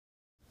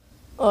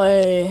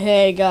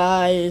Hey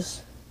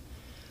guys,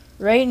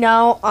 right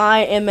now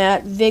I am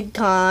at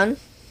VidCon.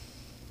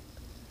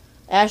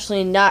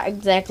 Actually, not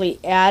exactly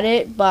at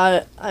it,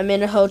 but I'm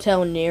in a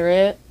hotel near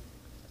it.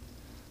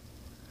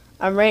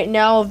 I'm right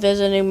now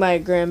visiting my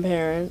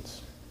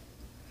grandparents.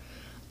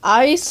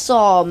 I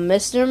saw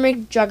Mr.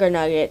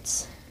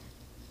 McJuggernuggets.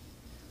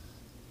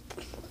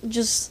 He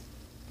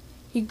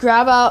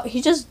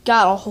just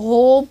got a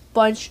whole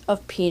bunch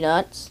of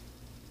peanuts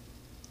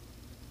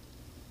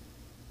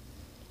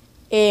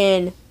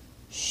and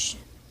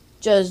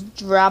just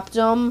dropped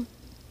them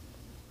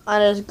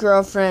on his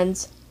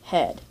girlfriend's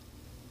head.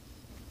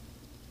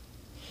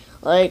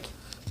 Like,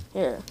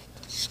 here.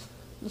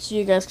 So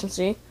you guys can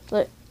see.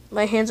 Look,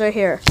 my hands right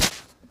here.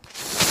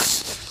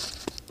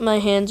 My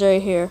hands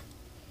right here.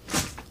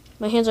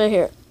 My hands right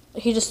here.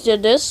 He just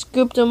did this,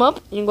 scooped them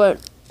up, and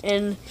went.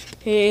 And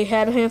he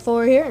had a handful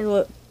over here, and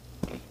look.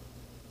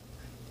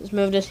 Just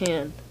moved his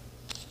hand.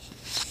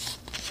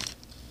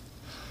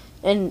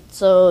 And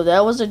so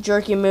that was a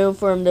jerky move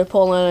for him to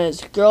pull on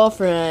his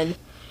girlfriend.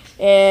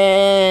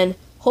 And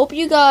hope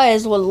you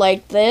guys would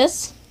like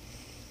this.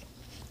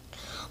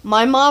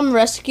 My mom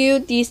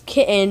rescued these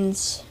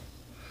kittens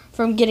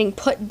from getting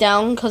put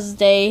down because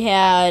they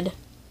had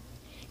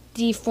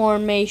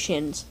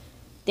deformations.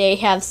 They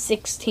have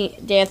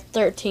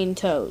 13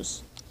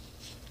 toes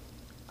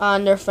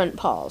on their front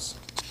paws.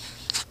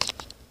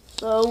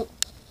 So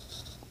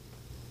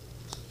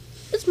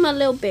it's my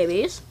little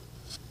babies.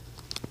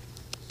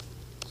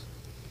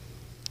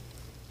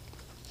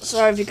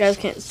 Sorry if you guys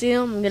can't see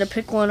them. I'm gonna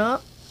pick one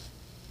up.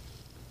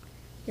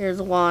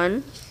 Here's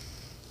one.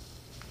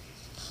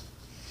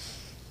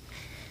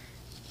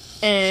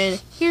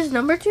 And here's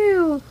number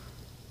 2.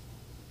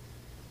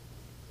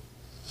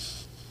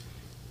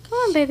 Come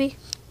on, baby.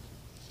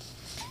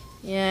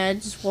 Yeah, I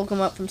just woke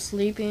him up from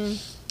sleeping.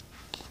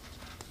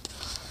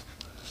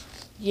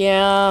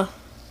 Yeah.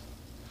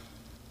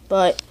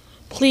 But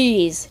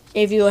please,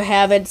 if you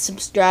haven't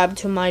subscribed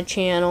to my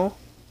channel,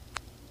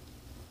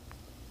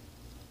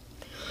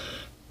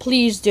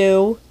 please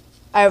do.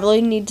 I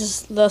really need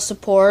the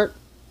support.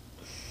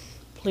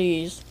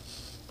 Please.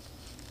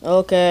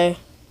 Okay.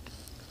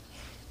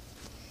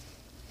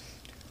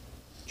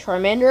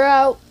 Charmander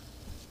out.